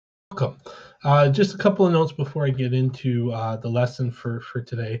Welcome. Just a couple of notes before I get into the lesson for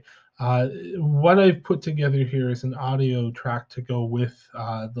today. What I've put together here is an audio track to go with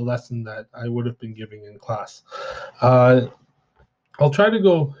the lesson that I would have been giving in class. Uh, I'll try to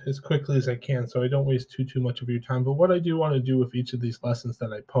go as quickly as I can so I don't waste too much of your time. But what I do want to do with each of these lessons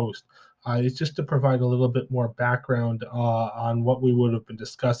that I post is just to provide a little bit more background on what we would have been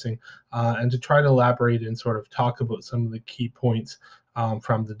discussing and to try to elaborate and sort of talk about some of the key points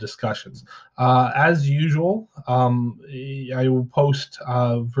from the discussions. As usual, I will post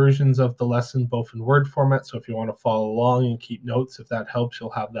versions of the lesson both in Word format. So if you want to follow along and keep notes, if that helps,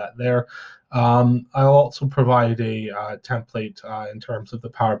 you'll have that there. I'll also provide a template in terms of the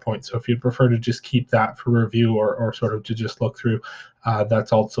PowerPoint. So if you prefer to just keep that for review or sort of to just look through,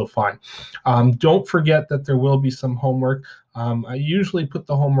 that's also fine. Don't forget that there will be some homework. I usually put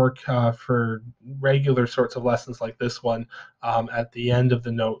the homework for regular sorts of lessons like this one at the end of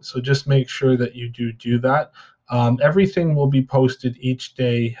the note. So just make sure that you do that. Everything will be posted each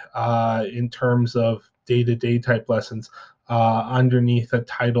day in terms of day-to-day type lessons underneath a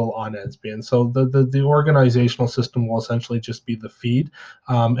title on EDSB. So the organizational system will essentially just be the feed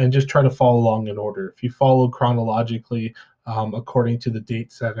and just try to follow along in order. If you follow chronologically according to the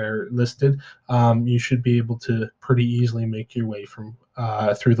dates that are listed, you should be able to pretty easily make your way from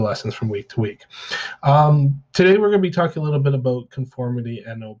through the lessons from week to week. Today we're going to be talking a little bit about conformity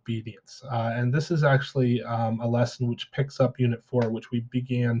and obedience. And this is actually a lesson which picks up Unit 4, which we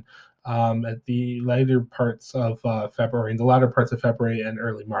began at the later parts of February, in the latter parts of February and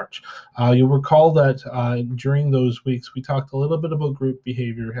early March. You'll recall that during those weeks, we talked a little bit about group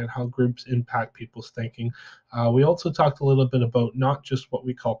behavior and how groups impact people's thinking. We also talked a little bit about not just what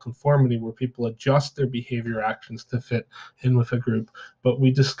we call conformity, where people adjust their behavior actions to fit in with a group, but we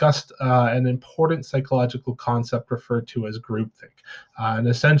discussed an important psychological concept referred to as groupthink. And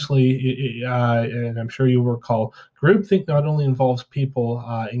essentially, and I'm sure you recall, groupthink not only involves people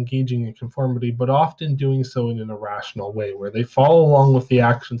engaging in conformity, but often doing so in an irrational way, where they follow along with the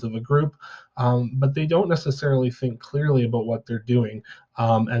actions of a group, but they don't necessarily think clearly about what they're doing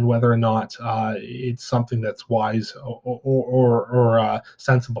and whether or not it's something that's wise or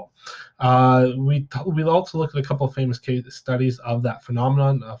sensible. We'll also look at a couple of famous case studies of that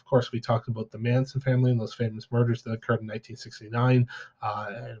phenomenon. Of course, we talked about the Manson family and those famous murders that occurred in 1969.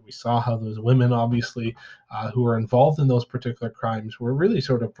 And we saw how those women, obviously, who were involved in those particular crimes were really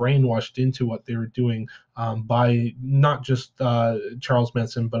sort of brainwashed into what they were doing by not just Charles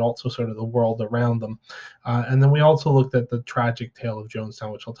Manson, but also sort of the world around them. And then we also looked at the tragic tale of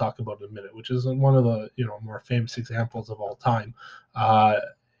Jonestown, which I'll talk about in a minute, which is one of the more famous examples of all time.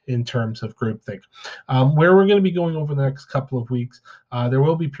 In terms of groupthink. Where we're going to be going over the next couple of weeks, there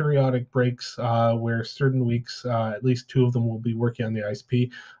will be periodic breaks where certain weeks, at least two of them, will be working on the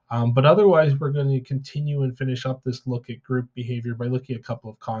ISP. But otherwise, we're going to continue and finish up this look at group behavior by looking at a couple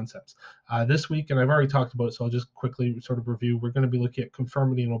of concepts. This week, and I've already talked about it, so I'll just quickly sort of review, we're going to be looking at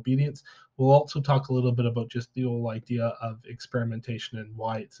conformity and obedience. We'll also talk a little bit about just the whole idea of experimentation and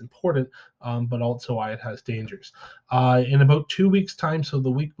why it's important, but also why it has dangers. In about 2 weeks' time, so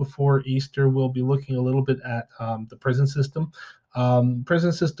the week before Easter, we'll be looking a little bit at the prison system.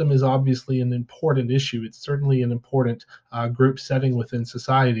 Prison system is obviously an important issue. It's certainly an important group setting within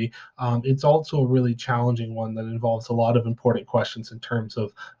society. It's also a really challenging one that involves a lot of important questions in terms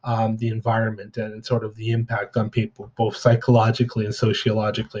of the environment and sort of the impact on people, both psychologically and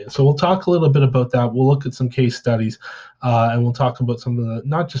sociologically. And so we'll talk a little bit about that. We'll look at some case studies and we'll talk about some of the,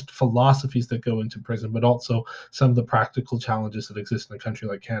 not just philosophies that go into prison, but also some of the practical challenges that exist in a country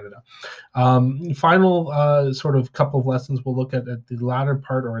like Canada. Final sort of couple of lessons we'll look at the latter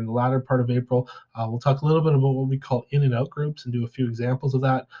part or in the latter part of April. We'll talk a little bit about what we call in and out groups and do a few examples of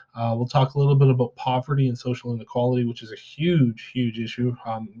that. We'll talk a little bit about poverty and social inequality, which is a huge issue,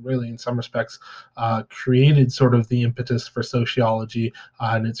 really in some respects created sort of the impetus for sociology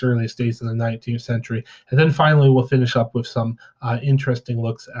in its earliest days in the 19th century. And then finally, we'll finish up with some interesting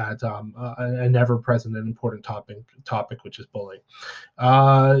looks at an ever-present and important topic, which is bullying.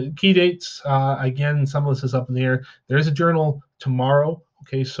 Key dates, again, some of this is up in the air. There is a journal tomorrow.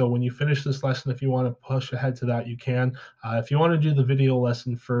 Okay, so when you finish this lesson, if you want to push ahead to that, you can. If you want to do the video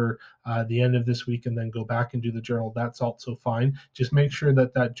lesson for the end of this week and then go back and do the journal, that's also fine. Just make sure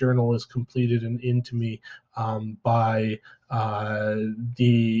that that journal is completed and into me by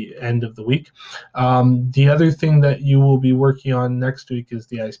the end of the week. The other thing that you will be working on next week is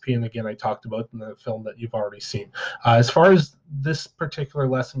the ISP, and again, I talked about in the film that you've already seen. As far as this particular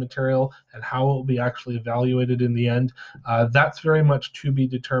lesson material and how it will be actually evaluated in the end, that's very much to be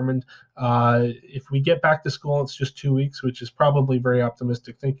determined. If we get back to school, it's just 2 weeks, which is probably very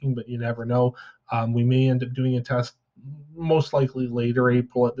optimistic thinking, but you never know. We may end up doing a test most likely later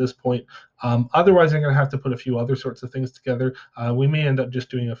April at this point. Otherwise, I'm going to have to put a few other sorts of things together. We may end up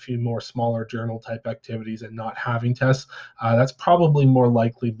just doing a few more smaller journal type activities and not having tests. That's probably more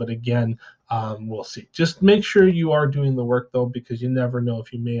likely, but again, we'll see. Just make sure you are doing the work though, because you never know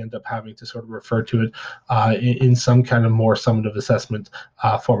if you may end up having to sort of refer to it in some kind of more summative assessment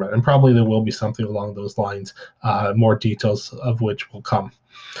format. And probably there will be something along those lines, more details of which will come.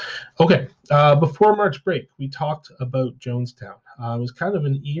 Okay, before March break, we talked about Jonestown. It was kind of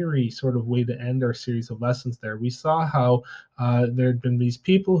an eerie sort of way to end our series of lessons there. We saw how there had been these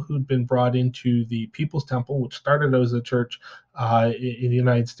people who'd been brought into the People's Temple, which started as a church in the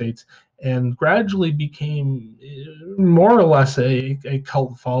United States, and gradually became more or less a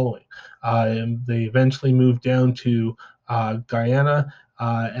cult following. They eventually moved down to Guyana,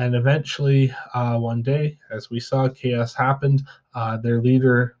 and eventually one day, as we saw, chaos happened. Their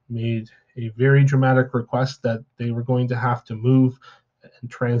leader made a very dramatic request that they were going to have to move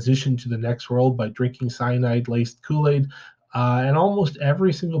and transition to the next world by drinking cyanide laced Kool-Aid. And almost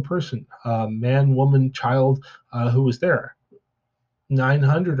every single person, man, woman, child, who was there,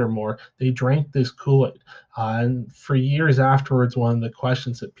 900 or more, they drank this Kool-Aid. And for years afterwards, one of the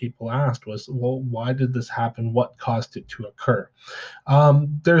questions that people asked was, well, why did this happen? What caused it to occur?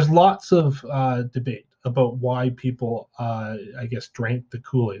 There's lots of debate about why people, I guess, drank the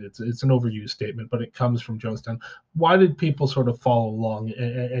Kool-Aid. It's an overused statement, but it comes from Jonestown. Why did people sort of follow along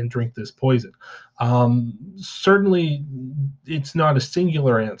and drink this poison? Certainly, it's not a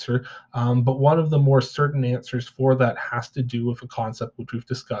singular answer, but one of the more certain answers for that has to do with a concept which we've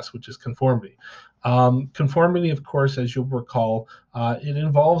discussed, which is conformity. Conformity, of course, as you'll recall, it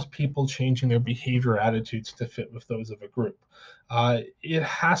involves people changing their behavior attitudes to fit with those of a group. It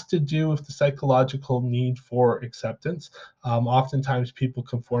has to do with the psychological need for acceptance. Oftentimes people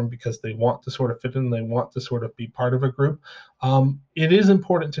conform because they want to sort of fit in, they want to sort of be part of a group. It is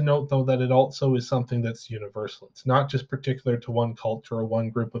important to note, though, that it also is something that's universal. It's not just particular to one culture or one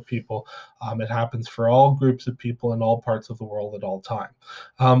group of people. It happens for all groups of people in all parts of the world at all time.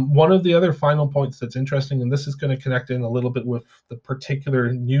 One of the other final points that's interesting, and this is going to connect in a little bit with the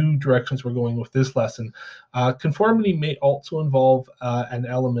particular new directions we're going with this lesson, conformity may also involve an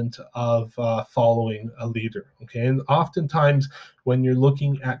element of following a leader. Okay, and oftentimes when you're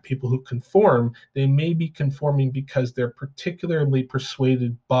looking at people who conform, they may be conforming because they're particularly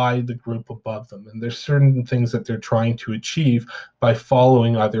persuaded by the group above them, and there's certain things that they're trying to achieve by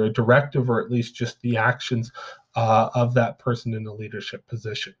following either a directive or at least just the actions of that person in a leadership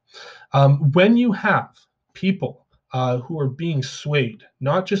position. When you have people who are being swayed,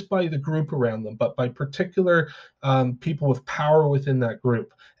 not just by the group around them, but by particular people with power within that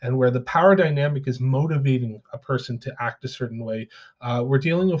group, and where the power dynamic is motivating a person to act a certain way, we're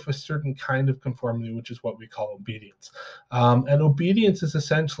dealing with a certain kind of conformity, which is what we call obedience. And obedience is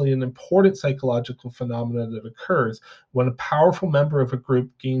essentially an important psychological phenomenon that occurs when a powerful member of a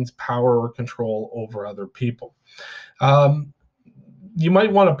group gains power or control over other people. Um, you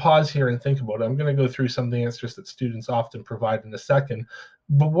might want to pause here and think about it. I'm going to go through some of the answers that students often provide in a second.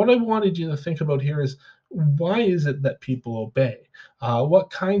 But what I wanted you to think about here is, why is it that people obey? What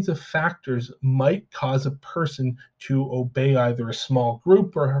kinds of factors might cause a person to obey either a small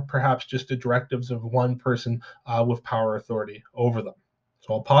group or perhaps just the directives of one person with power authority over them?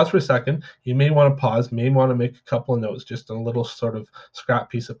 So I'll pause for a second. You may want to pause, may want to make a couple of notes, just on a little sort of scrap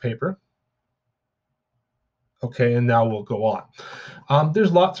piece of paper. Okay, and now we'll go on.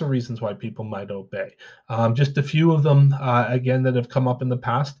 There's lots of reasons why people might obey. Just a few of them, again, that have come up in the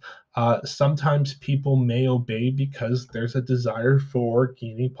past. Sometimes people may obey because there's a desire for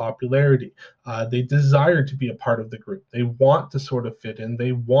gaining popularity. They desire to be a part of the group. They want to sort of fit in.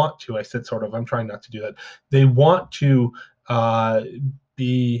 They want to, I said sort of, I'm trying not to do that. They want to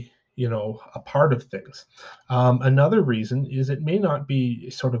be, a part of things. Another reason is it may not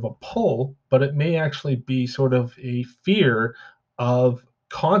be sort of a pull, but it may actually be sort of a fear of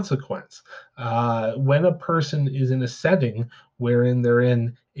consequence. When a person is in a setting wherein they're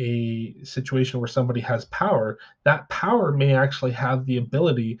in a situation where somebody has power, that power may actually have the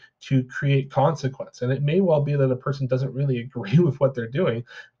ability to create consequence. And it may well be that a person doesn't really agree with what they're doing,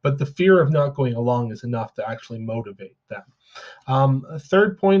 but the fear of not going along is enough to actually motivate them. A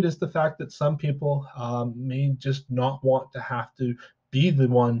third point is the fact that some people may just not want to have to be the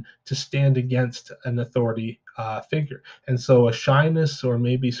one to stand against an authority figure. And so a shyness or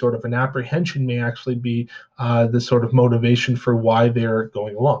maybe sort of an apprehension may actually be the sort of motivation for why they're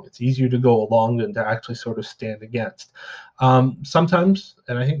going along. It's easier to go along than to actually sort of stand against. Sometimes,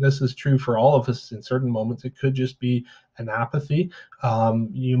 and I think this is true for all of us in certain moments, it could just be an apathy.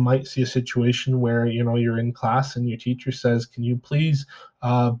 You might see a situation where you're in class and your teacher says, "Can you please,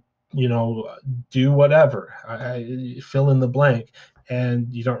 uh, you know, do whatever? Fill in the blank,"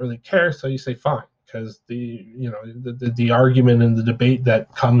 and you don't really care, so you say fine, because the argument and the debate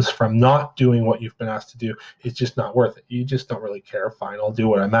that comes from not doing what you've been asked to do is just not worth it. You just don't really care. Fine, I'll do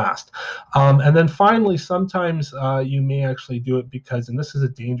what I'm asked. And then finally, sometimes you may actually do it because, and this is a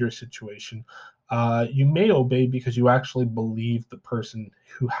dangerous situation, you may obey because you actually believe the person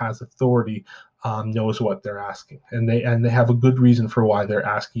who has authority knows what they're asking, and they have a good reason for why they're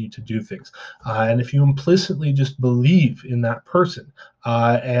asking you to do things. And if you implicitly just believe in that person,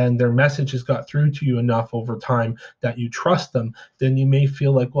 and their message has got through to you enough over time that you trust them, then you may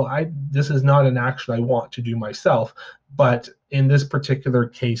feel like, well, this is not an action I want to do myself, but in this particular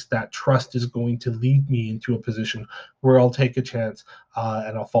case, that trust is going to lead me into a position where I'll take a chance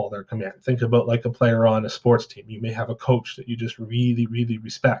and I'll follow their command. Think about like a player on a sports team. You may have a coach that you just really, really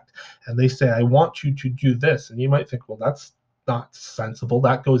respect, and they say, "I want you to do this," and you might think, well, that's not sensible.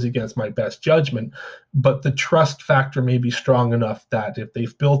 That goes against my best judgment. But the trust factor may be strong enough that if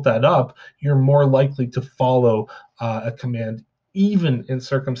they've built that up, you're more likely to follow a command, even in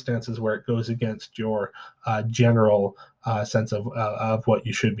circumstances where it goes against your general sense of what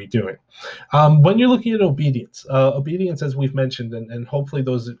you should be doing. When you're looking at obedience, obedience, as we've mentioned, and hopefully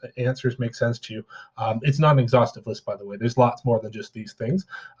those answers make sense to you. It's not an exhaustive list, by the way. There's lots more than just these things.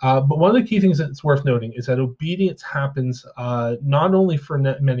 But one of the key things that's worth noting is that obedience happens not only for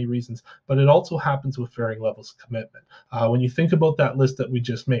many reasons, but it also happens with varying levels of commitment. When you think about that list that we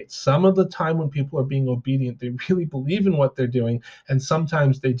just made, some of the time when people are being obedient, they really believe in what they're doing, and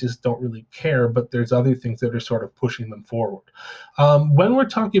sometimes they just don't really care, but there's other things that are sort of pushing them forward. When we're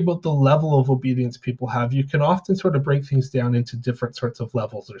talking about the level of obedience people have, you can often sort of break things down into different sorts of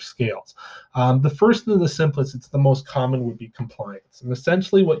levels or scales. The first and the simplest, it's the most common, would be compliance. And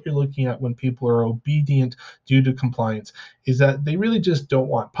essentially what you're looking at when people are obedient due to compliance is that they really just don't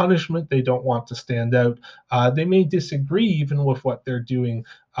want punishment. They don't want to stand out. They may disagree even with what they're doing,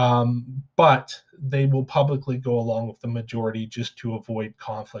 but they will publicly go along with the majority just to avoid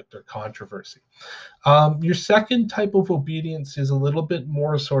conflict or controversy. Your second type of obedience is a little bit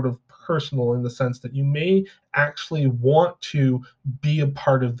more sort of personal, in the sense that you may actually want to be a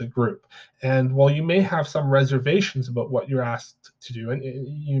part of the group. And while you may have some reservations about what you're asked to do, and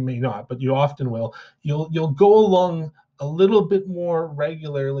you may not, but you often will, you'll go along a little bit more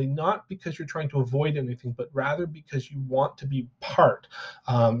regularly, not because you're trying to avoid anything, but rather because you want to be part.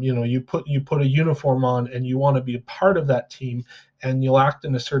 You put a uniform on and you want to be a part of that team, and you'll act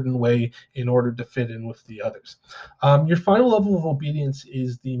in a certain way in order to fit in with the others. Your final level of obedience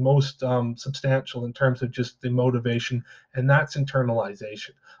is the most substantial in terms of just the motivation, and that's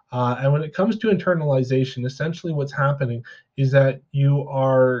internalization. And when it comes to internalization, essentially what's happening is that you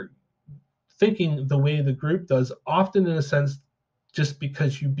are thinking the way the group does, often in a sense just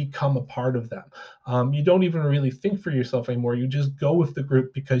because you become a part of them. You don't even really think for yourself anymore. You just go with the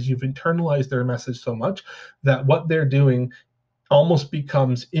group because you've internalized their message so much that what they're doing almost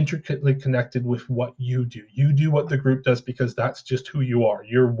becomes intricately connected with what you do. You do what the group does because that's just who you are.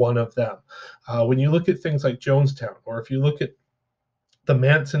 You're one of them. When you look at things like Jonestown, or if you look at the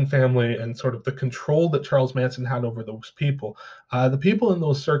Manson family and sort of the control that Charles Manson had over those people, the people in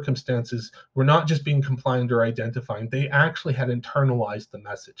those circumstances were not just being compliant or identifying, they actually had internalized the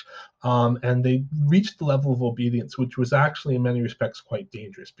message. And they reached the level of obedience, which was actually in many respects quite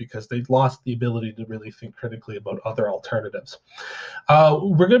dangerous, because they'd lost the ability to really think critically about other alternatives.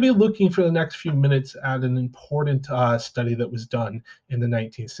 We're going to be looking for the next few minutes at an important study that was done in the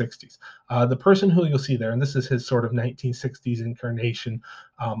 1960s. The person who you'll see there, and this is his sort of 1960s incarnation,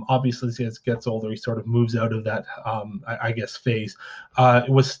 obviously as he gets older, he sort of moves out of that, I guess, phase. It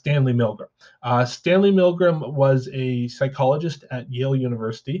was Stanley Milgram. Stanley Milgram was a psychologist at Yale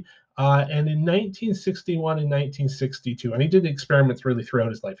University. And in 1961 and 1962, and he did experiments really throughout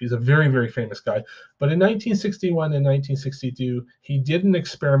his life. He's a very, very famous guy. But in 1961 and 1962, he did an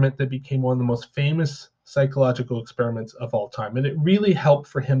experiment that became one of the most famous psychological experiments of all time. And it really helped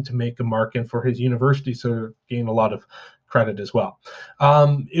for him to make a mark, and for his university to gain a lot of credit as well.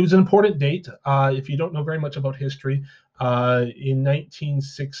 It was an important date. If you don't know very much about history, in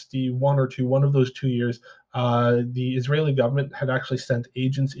 1961 or two, one of those 2 years, the Israeli government had actually sent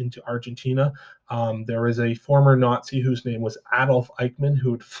agents into Argentina. There was a former Nazi whose name was Adolf Eichmann,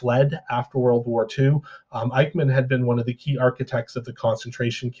 who had fled after World War II. Eichmann had been one of the key architects of the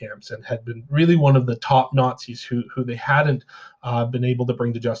concentration camps and had been really one of the top Nazis who they hadn't been able to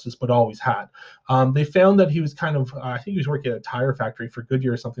bring to justice, but always had. They found that he was kind of, I think he was working at a tire factory for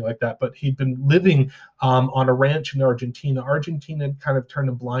Goodyear or something like that, but he'd been living on a ranch in Argentina. Argentina had kind of turned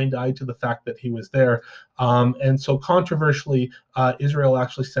a blind eye to the fact that he was there. And so controversially, Israel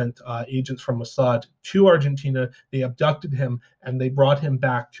actually sent agents from Mossad to Argentina. They abducted him and they brought him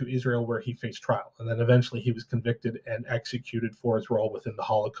back to Israel where he faced trial. And then eventually he was convicted and executed for his role within the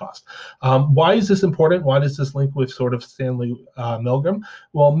Holocaust. Why is this important? Why does this link with sort of Stanley Milgram?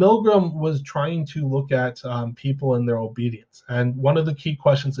 Well, Milgram was trying to look at people and their obedience. And one of the key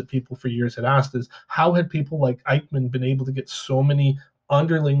questions that people for years had asked is, how had people like Eichmann been able to get so many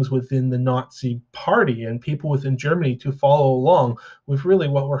underlings within the Nazi party and people within Germany to follow along with really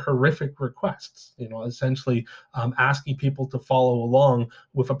what were horrific requests, essentially asking people to follow along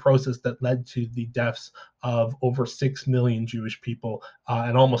with a process that led to the deaths of over 6 million Jewish people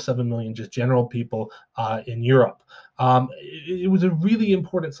and almost 7 million just general people in Europe. It was a really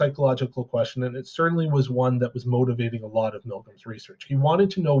important psychological question, and it certainly was one that was motivating a lot of Milgram's research. He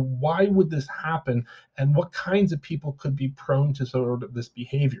wanted to know, why would this happen and what kinds of people could be prone to sort of this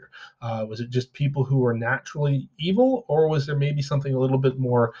behavior. Was it just people who were naturally evil, or was there maybe something a little bit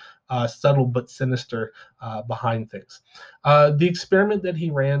more subtle but sinister behind things? The experiment that he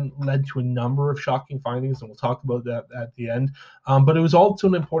ran led to a number of shocking findings, and we'll talk about that at the end. But it was also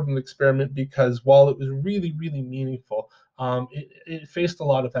an important experiment because while it was really, really meaningful, it faced a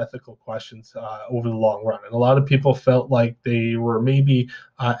lot of ethical questions over the long run. And a lot of people felt like they were maybe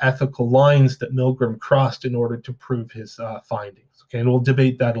ethical lines that Milgram crossed in order to prove his findings. Okay, and we'll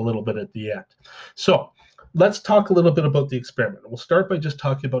debate that a little bit at the end. So let's talk a little bit about the experiment. We'll start by just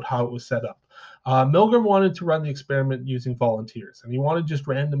talking about how it was set up. Milgram wanted to run the experiment using volunteers, and he wanted just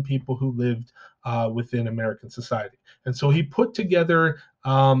random people who lived within American society. And so he put together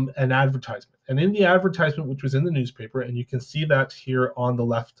an advertisement. And in the advertisement, which was in the newspaper, and you can see that here on the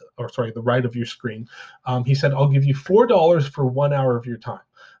left, or sorry, the right of your screen, he said, I'll give you $4 for 1 hour of your time.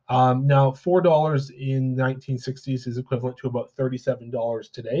 Now, $4 in 1960s is equivalent to about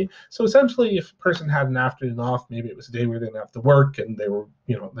 $37 today. So essentially, if a person had an afternoon off, maybe it was a day where they didn't have to work and they were,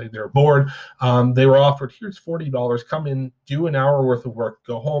 they were bored, they were offered, here's $40, come in, do an hour worth of work,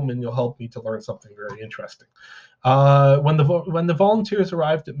 go home, and you'll help me to learn something very interesting. When the volunteers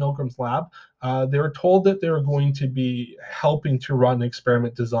arrived at Milgram's lab, they were told that they were going to be helping to run an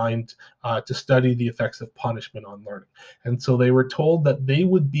experiment designed to study the effects of punishment on learning. And so they were told that they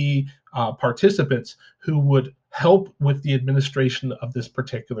would be participants who would help with the administration of this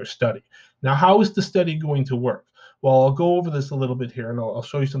particular study. Now, how is the study going to work? Well, I'll go over this a little bit here, and I'll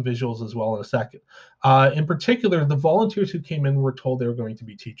show you some visuals as well in a second. In particular, the volunteers who came in were told they were going to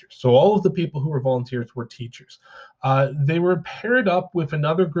be teachers. So all of the people who were volunteers were teachers. They were paired up with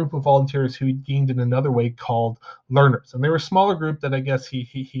another group of volunteers who he gained in another way called learners. And they were a smaller group that I guess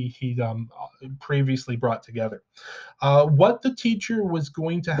he previously brought together. What the teacher was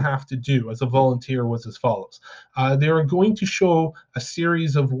going to have to do as a volunteer was as follows. They were going to show a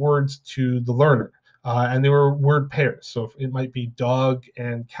series of words to the learner. And they were word pairs. So it might be dog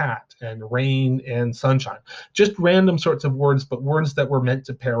and cat and rain and sunshine. Just random sorts of words, but words that were meant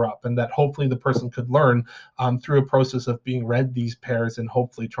to pair up and that hopefully the person could learn through a process of being read these pairs and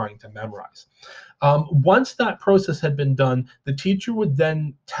hopefully trying to memorize. Once that process had been done, the teacher would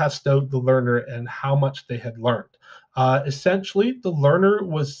then test out the learner and how much they had learned. Essentially, the learner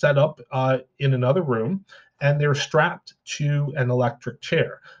was set up in another room, and they were strapped to an electric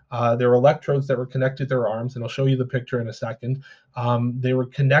chair. There were electrodes that were connected to their arms, and I'll show you the picture in a second. They were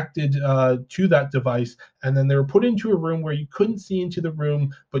connected to that device, and then they were put into a room where you couldn't see into the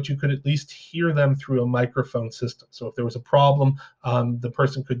room, but you could at least hear them through a microphone system. So if there was a problem, the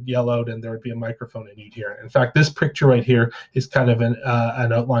person could yell out, and there would be a microphone, and you'd hear it. In fact, this picture right here is kind of an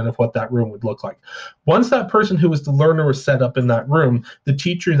outline of what that room would look like. Once that person who was the learner was set up in that room, the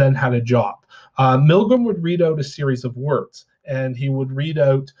teacher then had a job. Milgram would read out a series of words, and he would read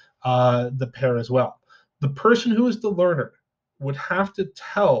out the pair as well. The person who is the learner would have to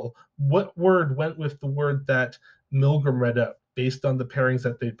tell what word went with the word that Milgram read out based on the pairings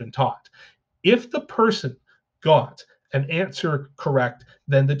that they'd been taught. If the person got an answer correct,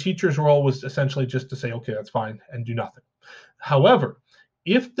 then the teacher's role was essentially just to say, okay, that's fine, and do nothing. However,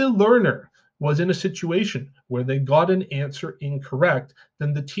 if the learner was in a situation where they got an answer incorrect,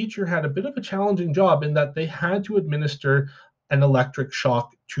 then the teacher had a bit of a challenging job in that they had to administer an electric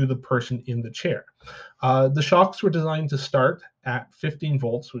shock to the person in the chair. The shocks were designed to start at 15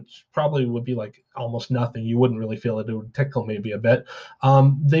 volts, which probably would be like almost nothing. You wouldn't really feel it. It would tickle maybe a bit.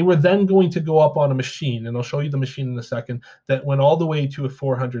 They were then going to go up on a machine, and I'll show you the machine in a second, that went all the way to a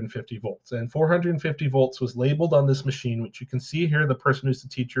 450 volts. And 450 volts was labeled on this machine, which you can see here. The person who's the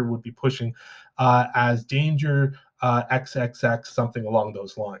teacher would be pushing as danger XXX, something along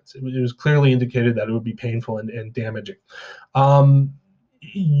those lines. It was clearly indicated that it would be painful and damaging.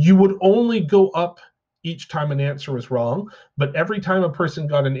 You would only go up each time an answer was wrong, but every time a person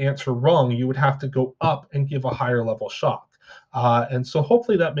got an answer wrong, you would have to go up and give a higher level shock. And so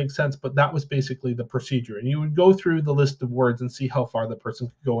hopefully that makes sense, but that was basically the procedure. And you would go through the list of words and see how far the person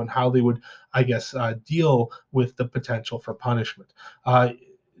could go and how they would, I guess, deal with the potential for punishment.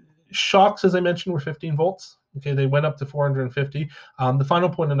 Shocks, as I mentioned, were 15 volts. Okay, they went up to 450. The final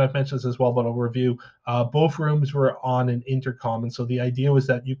point, and I've mentioned this as well, but I'll review, both rooms were on an intercom. And so the idea was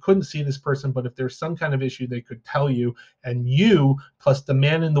that you couldn't see this person, but if there's some kind of issue, they could tell you, and you, plus the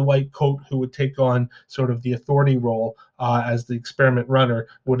man in the white coat who would take on sort of the authority role as the experiment runner,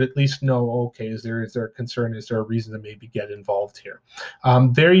 would at least know, okay, is there a concern? Is there a reason to maybe get involved here?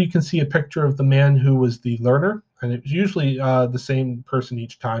 There you can see a picture of the man who was the learner, and it was usually the same person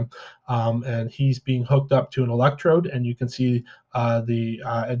each time. And he's being hooked up to an electrode, and you can see the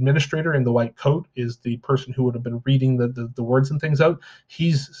administrator in the white coat is the person who would have been reading the words and things out.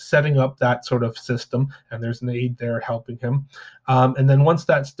 He's setting up that sort of system, and there's an aide there helping him. And then once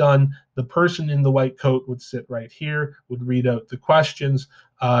that's done, the person in the white coat would sit right here, would read out the questions.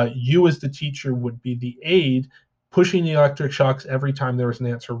 You as the teacher would be the aide, pushing the electric shocks every time there was an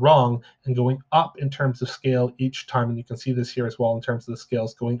answer wrong, and going up in terms of scale each time. And you can see this here as well in terms of the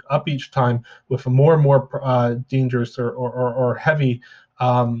scales, going up each time with a more and more dangerous or heavy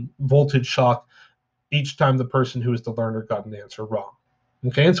voltage shock each time the person who was the learner got an answer wrong.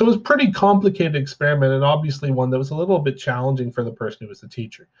 Okay, and so it was a pretty complicated experiment, and obviously one that was a little bit challenging for the person who was the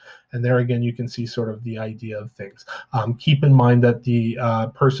teacher. And there again, you can see sort of the idea of things. Keep in mind that the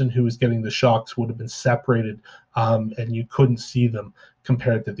person who was getting the shocks would have been separated, and you couldn't see them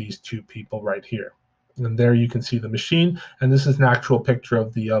compared to these two people right here. And there you can see the machine, and this is an actual picture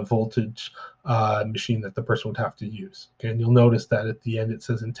of the voltage machine that the person would have to use. Okay, and you'll notice that at the end it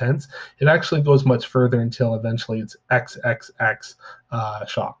says intense. It actually goes much further until eventually it's XXX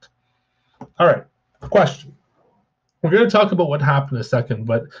shock. All right, question. We're going to talk about what happened in a second,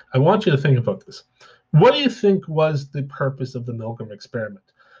 but I want you to think about this. What do you think was the purpose of the Milgram experiment?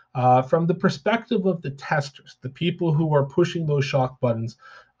 From the perspective of the testers, the people who are pushing those shock buttons,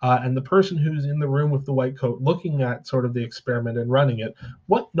 and the person who's in the room with the white coat looking at sort of the experiment and running it,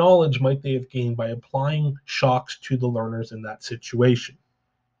 what knowledge might they have gained by applying shocks to the learners in that situation?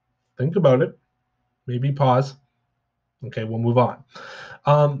 Think about it. Maybe pause. Okay, we'll move on.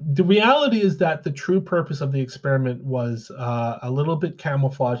 The reality is that the true purpose of the experiment was a little bit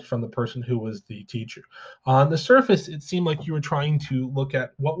camouflaged from the person who was the teacher. On the surface, it seemed like you were trying to look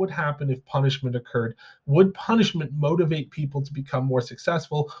at what would happen if punishment occurred. Would punishment motivate people to become more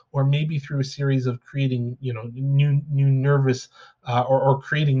successful, or maybe through a series of creating, new nervous or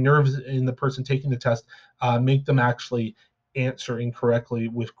creating nerves in the person taking the test, make them actually answer incorrectly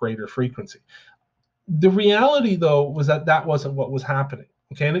with greater frequency? The reality, though, was that that wasn't what was happening.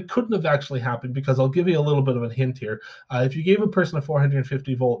 Okay, and it couldn't have actually happened, because I'll give you a little bit of a hint here. If you gave a person a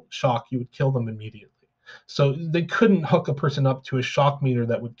 450 volt shock, you would kill them immediately. So they couldn't hook a person up to a shock meter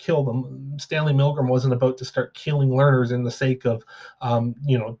that would kill them. Stanley Milgram wasn't about to start killing learners in the sake of,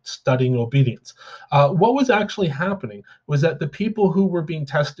 studying obedience. What was actually happening was that the people who were being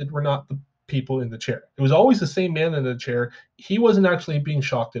tested were not the people in the chair. It was always the same man in the chair. He wasn't actually being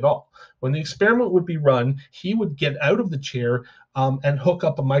shocked at all. When the experiment would be run, he would get out of the chair and hook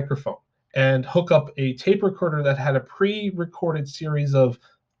up a microphone and hook up a tape recorder that had a pre-recorded series of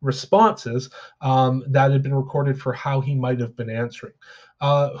responses that had been recorded for how he might have been answering.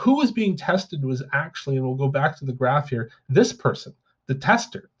 Who was being tested was actually, and we'll go back to the graph here, this person, the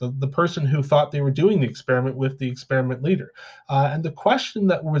tester, the person who thought they were doing the experiment with the experiment leader. And the question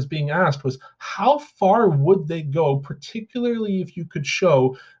that was being asked was, how far would they go, particularly if you could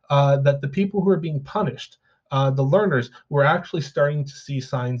show that the people who are being punished, the learners, were actually starting to see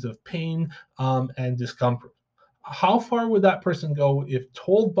signs of pain and discomfort? How far would that person go if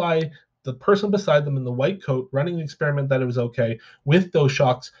told by the person beside them in the white coat running the experiment that it was okay, with those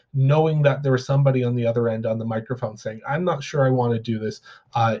shocks, knowing that there was somebody on the other end on the microphone saying, I'm not sure I want to do this.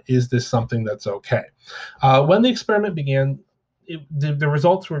 Is this something that's okay? When the experiment began, the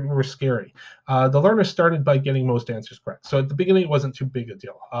results were scary. The learner started by getting most answers correct. So at the beginning, it wasn't too big a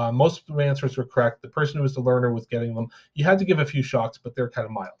deal. Most of the answers were correct. The person who was the learner was getting them. You had to give a few shocks, but they're kind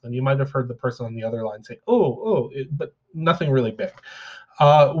of mild. And you might have heard the person on the other line say, but nothing really big.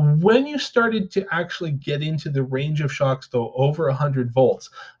 When you started to actually get into the range of shocks, though, over 100 volts,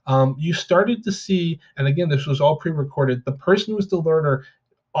 you started to see, and again, this was all pre-recorded, the person who was the learner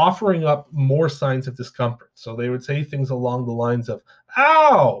offering up more signs of discomfort. So they would say things along the lines of,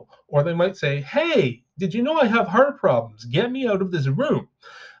 ow, or they might say, hey, did you know I have heart problems? Get me out of this room.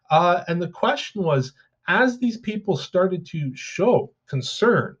 And the question was, as these people started to show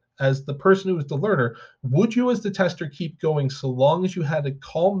concern, as the person who was the learner, would you as the tester keep going so long as you had a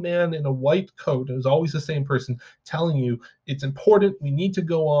calm man in a white coat, it was always the same person, telling you it's important, we need to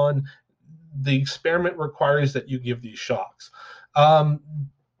go on, the experiment requires that you give these shocks.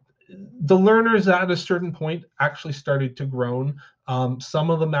 The learners at a certain point actually started to groan. Some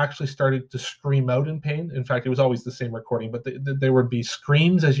of them actually started to scream out in pain. In fact, it was always the same recording, but there would be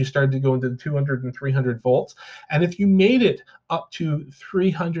screams as you started to go into 200 and 300 volts. And if you made it up to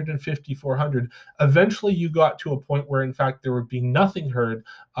 350, 400, eventually you got to a point where, in fact, there would be nothing heard,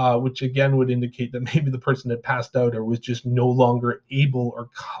 which again would indicate that maybe the person had passed out or was just no longer able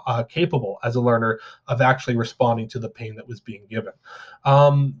or capable as a learner of actually responding to the pain that was being given.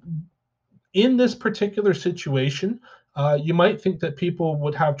 In this particular situation, you might think that people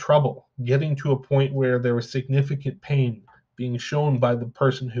would have trouble getting to a point where there was significant pain being shown by the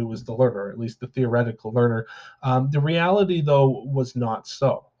person who was the learner, at least the theoretical learner. The reality, though, was not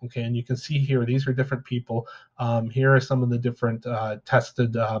so. Okay, and you can see here, these are different people. Here are some of the different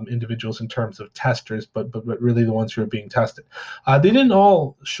tested individuals in terms of testers, but really the ones who are being tested. They didn't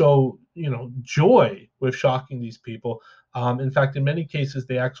all show, joy with shocking these people. In fact, in many cases,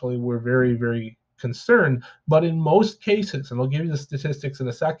 they actually were very, very concerned. But in most cases, and I'll give you the statistics in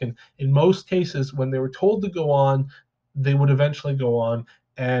a second, in most cases, when they were told to go on, they would eventually go on.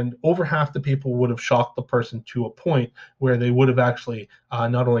 And over half the people would have shocked the person to a point where they would have actually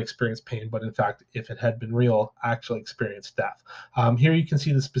not only experienced pain, but in fact, if it had been real, actually experienced death. Here you can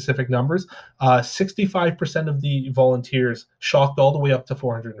see the specific numbers. 65% of the volunteers shocked all the way up to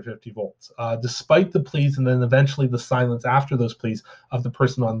 450 volts, despite the pleas and then eventually the silence after those pleas of the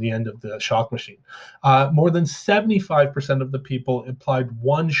person on the end of the shock machine. More than 75% of the people applied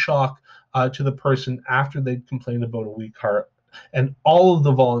one shock to the person after they'd complained about a weak heart. And all of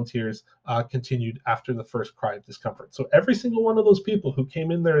the volunteers continued after the first cry of discomfort. So every single one of those people who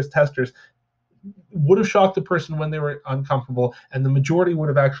came in there as testers would have shocked the person when they were uncomfortable, and the majority would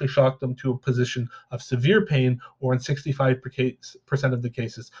have actually shocked them to a position of severe pain, or in 65% of the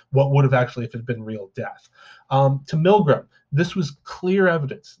cases, what would have actually, if it had been real, death. To Milgram, this was clear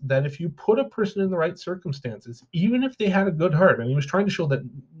evidence that if you put a person in the right circumstances, even if they had a good heart, and he was trying to show that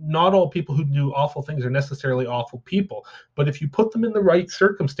not all people who do awful things are necessarily awful people, but if you put them in the right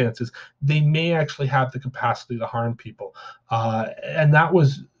circumstances, they may actually have the capacity to harm people. And that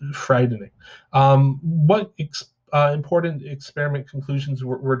was frightening. What important experiment conclusions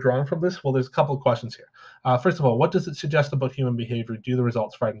were drawn from this? Well, there's a couple of questions here. First of all, what does it suggest about human behavior? Do the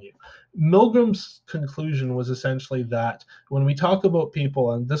results frighten you? Milgram's conclusion was essentially that when we talk about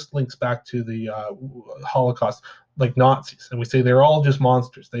people, and this links back to the Holocaust, like Nazis, and we say they're all just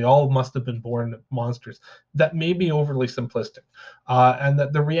monsters, they all must have been born monsters, that may be overly simplistic. And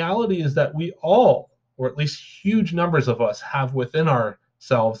that the reality is that we all, or at least huge numbers of us, have within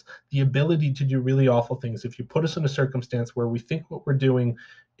ourselves the ability to do really awful things if you put us in a circumstance where we think what we're doing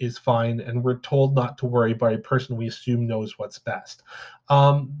is fine and we're told not to worry by a person we assume knows what's best.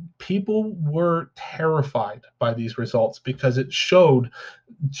 People were terrified by these results because it showed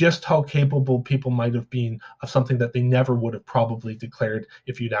just how capable people might have been of something that they never would have probably declared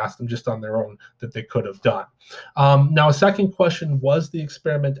if you'd asked them just on their own that they could have done. Now, a second question, was the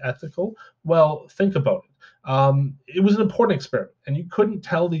experiment ethical? Well, think about it. It was an important experiment, and you couldn't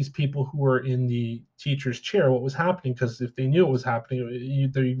tell these people who were in the teacher's chair what was happening, because if they knew it was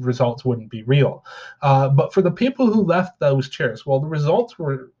happening, the results wouldn't be real. But for the people who left those chairs, well, the results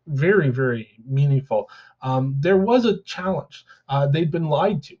were very, very meaningful. There was a challenge. They'd been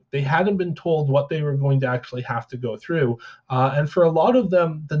lied to. They hadn't been told what they were going to actually have to go through. And for a lot of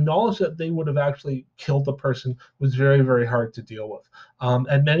them, the knowledge that they would have actually killed the person was very, very hard to deal with.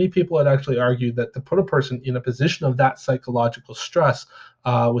 And many people had actually argued that to put a person in a position of that psychological stress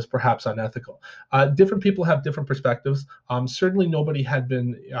was perhaps unethical. Different people have different perspectives. Certainly nobody had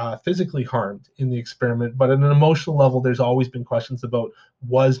been physically harmed in the experiment, but at an emotional level, there's always been questions about,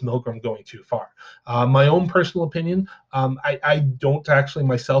 was Milgram going too far? My own personal opinion, I don't actually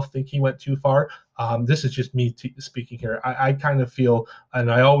myself think he went too far. This is just me speaking here. I kind of feel,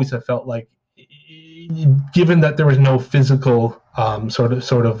 and I always have felt like, given that there was no physical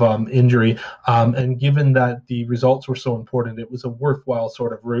sort of injury, and given that the results were so important, it was a worthwhile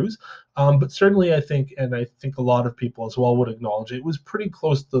sort of ruse. But certainly, I think a lot of people as well would acknowledge it was pretty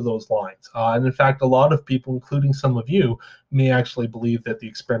close to those lines. And in fact, a lot of people, including some of you, may actually believe that the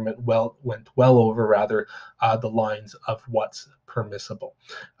experiment went well over the lines of what's permissible.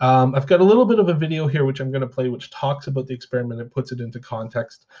 I've got a little bit of a video here which I'm going to play, which talks about the experiment and puts it into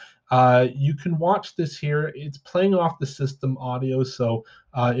context. You can watch this here. It's playing off the system audio, so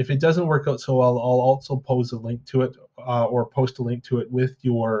if it doesn't work out so well, I'll also post a link to it with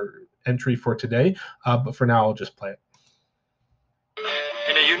your entry for today. But for now, I'll just play it.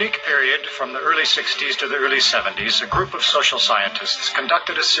 In a unique period from the early 60s to the early 70s, a group of social scientists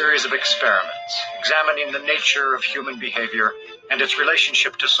conducted a series of experiments examining the nature of human behavior and its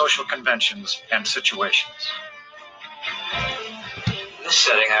relationship to social conventions and situations. In this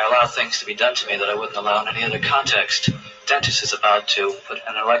setting, I allow things to be done to me that I wouldn't allow in any other context. The dentist is about to put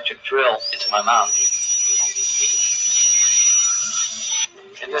an electric drill into my mouth.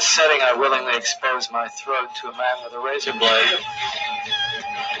 In this setting, I willingly expose my throat to a man with a razor blade.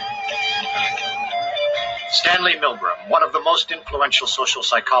 Stanley Milgram, one of the most influential social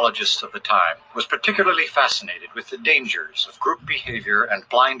psychologists of the time, was particularly fascinated with the dangers of group behavior and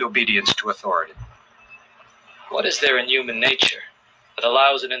blind obedience to authority. What is there in human nature that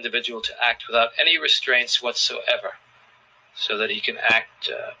allows an individual to act without any restraints whatsoever, so that he can act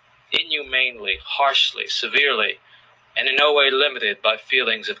inhumanely, harshly, severely, and in no way limited by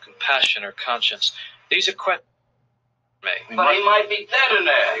feelings of compassion or conscience? These are questions. But he might be dead in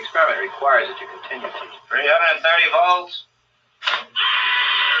there. The experiment requires that you continue to 330 volts.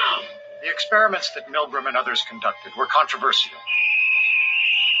 The experiments that Milgram and others conducted were controversial,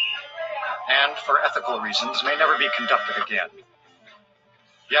 and for ethical reasons may never be conducted again.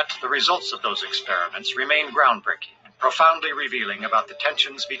 Yet the results of those experiments remain groundbreaking, profoundly revealing about the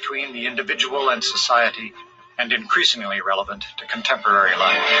tensions between the individual and society, and increasingly relevant to contemporary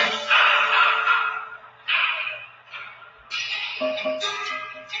life.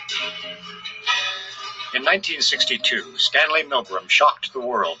 In 1962, Stanley Milgram shocked the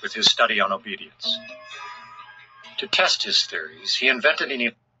world with his study on obedience. To test his theories, he invented an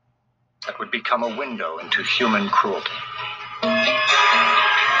event that would become a window into human cruelty.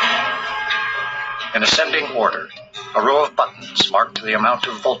 In ascending order, a row of buttons marked the amount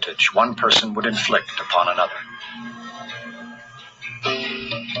of voltage one person would inflict upon another.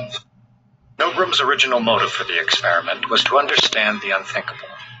 Milgram's original motive for the experiment was to understand the unthinkable,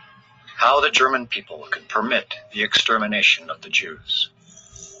 how the German people could permit the extermination of the Jews.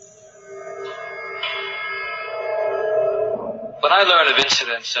 When I learn of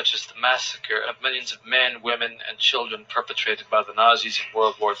incidents such as the massacre of millions of men, women, and children perpetrated by the Nazis in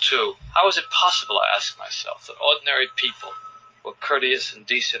World War II, how is it possible, I ask myself, that ordinary people, who are courteous and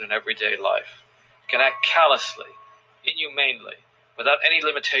decent in everyday life, can act callously, inhumanely, without any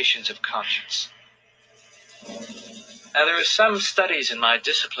limitations of conscience? Now, there are some studies in my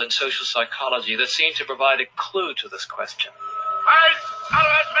discipline, social psychology, that seem to provide a clue to this question.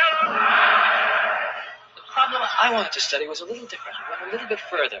 The problem I wanted to study was a little different. It went a little bit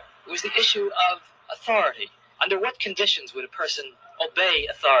further. It was the issue of authority. Under what conditions would a person obey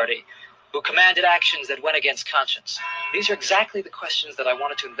authority who commanded actions that went against conscience? These are exactly the questions that I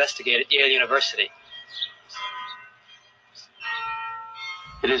wanted to investigate at Yale University.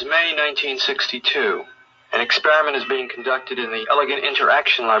 It is May 1962. An experiment is being conducted in the Elegant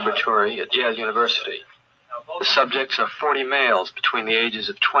Interaction Laboratory at Yale University. The subjects are 40 males between the ages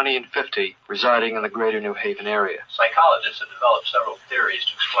of 20 and 50 residing in the greater New Haven area. Psychologists have developed several theories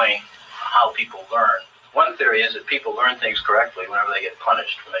to explain how people learn. One theory is that people learn things correctly whenever they get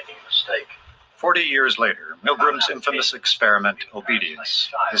punished for making a mistake. 40 years later, Milgram's infamous experiment, obedience,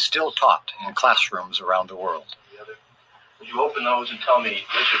 is still taught in classrooms around the world. Would you open those and tell me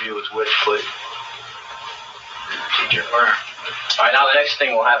which of you is which, please? Teacher learner. All right, now the next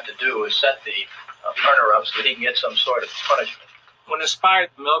thing we'll have to do is set the learner up so that he can get some sort of punishment. What inspired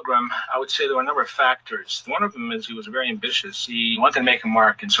Milgram, I would say there were a number of factors. One of them is he was very ambitious. He wanted to make a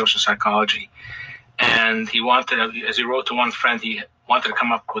mark in social psychology. And he wanted, as he wrote to one friend, he wanted to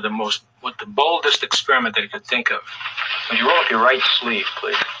come up with the boldest experiment that he could think of. Would you roll up your right sleeve,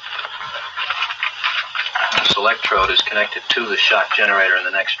 please? This electrode is connected to the shock generator in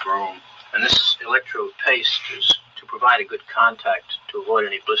the next room. And this electrode paste is to provide a good contact to avoid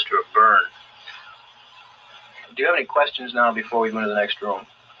any blister or burn. Do you have any questions now before we go into the next room?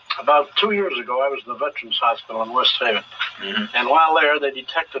 About 2 years ago, I was in the Veterans Hospital in West Haven. And while there, they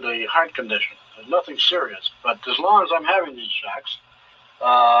detected a heart condition. There's nothing serious. But as long as I'm having these shocks,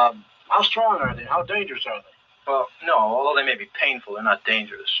 how strong are they? How dangerous are they? Well, no, although they may be painful, they're not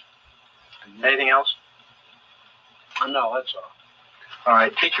dangerous. Anything else? No, that's all. All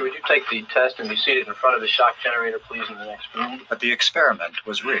right, teacher, would you take the test and be seated in front of the shock generator, please, in the next room? But the experiment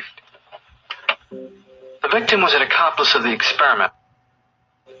was rigged. The victim was an accomplice of the experiment.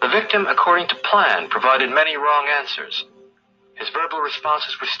 The victim, according to plan, provided many wrong answers. His verbal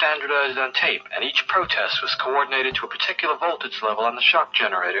responses were standardized on tape, and each protest was coordinated to a particular voltage level on the shock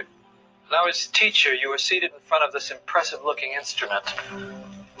generator. Now, as teacher, you were seated in front of this impressive-looking instrument,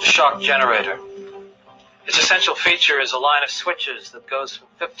 the shock generator. Its essential feature is a line of switches that goes from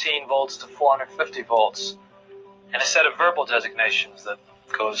 15 volts to 450 volts, and a set of verbal designations that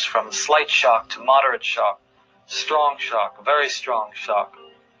goes from slight shock to moderate shock, strong shock, very strong shock,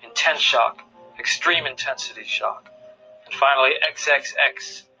 intense shock, extreme intensity shock, and finally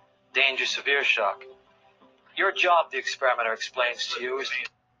XXX, danger severe shock. Your job, the experimenter explains to you, is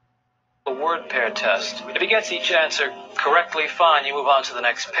a word pair test. If he gets each answer correctly, fine, you move on to the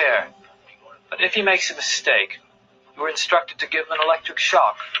next pair. But if he makes a mistake, you are instructed to give him an electric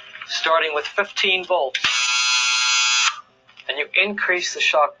shock, starting with 15 volts, and you increase the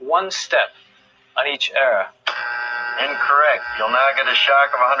shock one step on each error. Incorrect. You'll now get a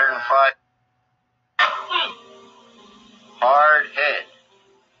shock of 105. Hard hit.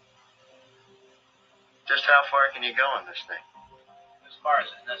 Just how far can you go on this thing? As far as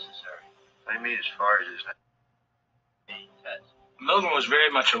is necessary. What do you mean as far as is necessary? Milgram was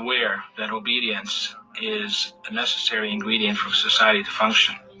very much aware that obedience is a necessary ingredient for society to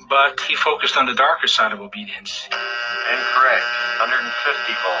function. But he focused on the darker side of obedience. Incorrect.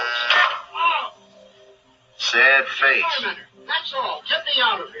 150 volts. Sad face. That's all. Get me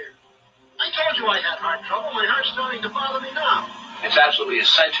out of here. I told you I had heart trouble. My heart's starting to bother me now. It's absolutely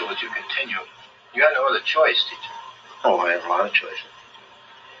essential that you continue. You have no other choice, teacher. Oh, I have a lot of choices.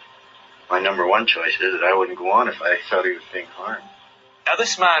 My number one choice is that I wouldn't go on if I thought he was being harmed. Now,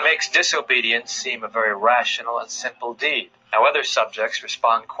 this man makes disobedience seem a very rational and simple deed. Now, other subjects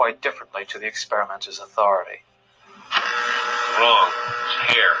respond quite differently to the experimenter's authority. Wrong.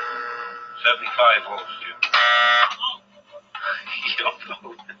 It's hair. 75 volts, Jim. You don't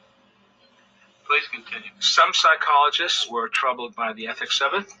know. Please continue. Some psychologists were troubled by the ethics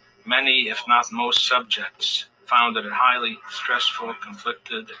of it. Many, if not most, subjects found it a highly stressful,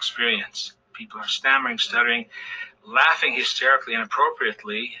 conflicted experience. People are stammering, stuttering, laughing hysterically and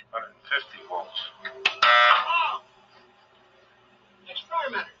inappropriately. 150 volts.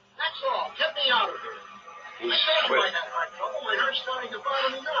 Experimenter. That's all. Get me out of here. I told you I had heart trouble. My heart's starting to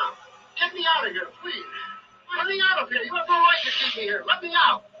bother me now. Get me out of here, please. Let me out of here. You have no right to keep me here. Let me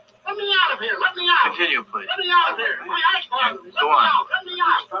out. Let me out of here. Let me out. Continue, please. Let me out of here. My heart's bothering me. Let Go me on. out. Let me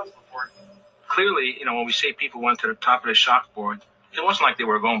out. Clearly, when we say people went to the top of the shock board, it wasn't like they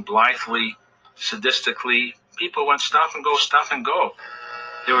were going blithely, sadistically. People went stop and go, stop and go.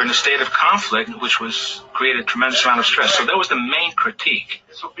 They were in a state of conflict, which was created a tremendous amount of stress. So that was the main critique.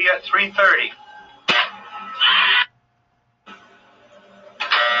 This will be at 3:30.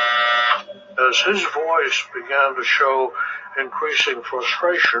 As his voice began to show increasing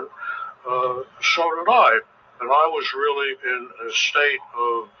frustration, so did I. And I was really in a state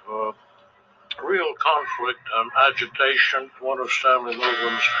of real conflict and agitation. One of Stanley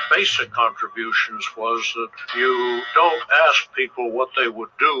Milgram's basic contributions was that you don't ask people what they would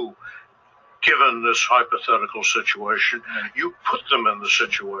do given this hypothetical situation. You put them in the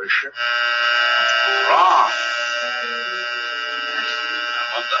situation. Wrong.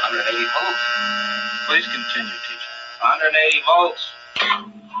 I want the 180 volts. Please continue, teacher. 180 volts. I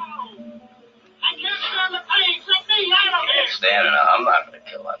can't stand the pain. Let me out of here. Stand it. I'm not going to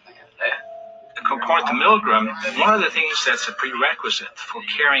kill that man. According to Milgram, one of the things that's a prerequisite for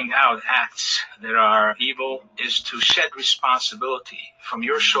carrying out acts that are evil is to shed responsibility from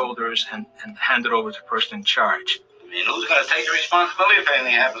your shoulders and hand it over to the person in charge. I mean, who's going to take the responsibility if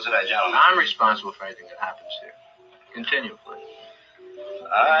anything happens to that gentleman? I'm responsible for anything that happens here. Continue,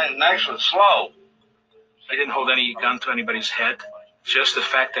 please. Next one, slow. He didn't hold any gun to anybody's head. Just the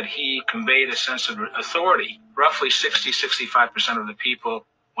fact that he conveyed a sense of authority. Roughly 65% of the people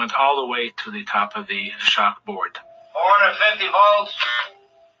went all the way to the top of the shock board. 450 volts.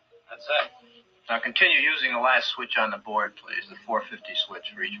 That's it. Now continue using the last switch on the board, please. The 450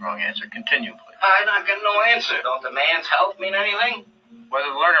 switch for each wrong answer. Continue, please. I'm not getting no answer. Don't the man's health mean anything?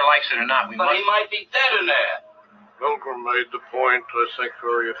 Whether the learner likes it or not, we But must... he might be dead in there. Milgram made the point, I think,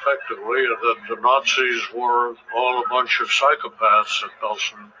 very effectively, that the Nazis were all a bunch of psychopaths at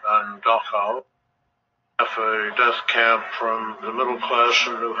Belsen and Dachau. A death camp from the middle class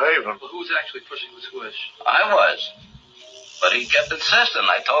in New Haven. Well, who's actually pushing the switch? I was. But he kept insisting.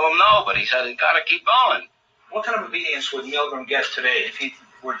 I told him no, but he said he's got to keep going. What kind of obedience would Milgram get today if he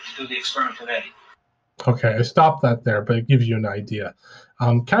were to do the experiment today? Okay, I stopped that there, but it gives you an idea.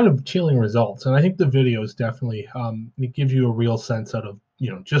 Kind of chilling results, and I think the videos definitely it gives you a real sense out of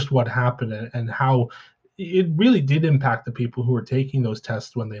just what happened and how it really did impact the people who were taking those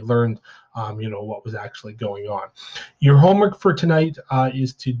tests when they learned what was actually going on. Your homework for tonight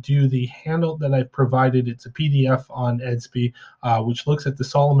is to do the handout that I've provided. It's a PDF on EDSB, which looks at the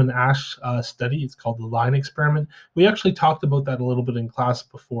Solomon Asch study. It's called the line experiment. We actually talked about that a little bit in class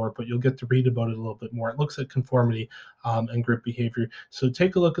before, but you'll get to read about it a little bit more. It looks at conformity and group behavior. So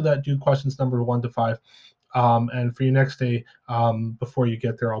take a look at that. Do questions number 1 to 5. And for your next day, before you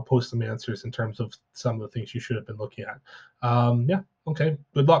get there, I'll post some answers in terms of some of the things you should have been looking at. Yeah, okay,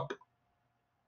 good luck.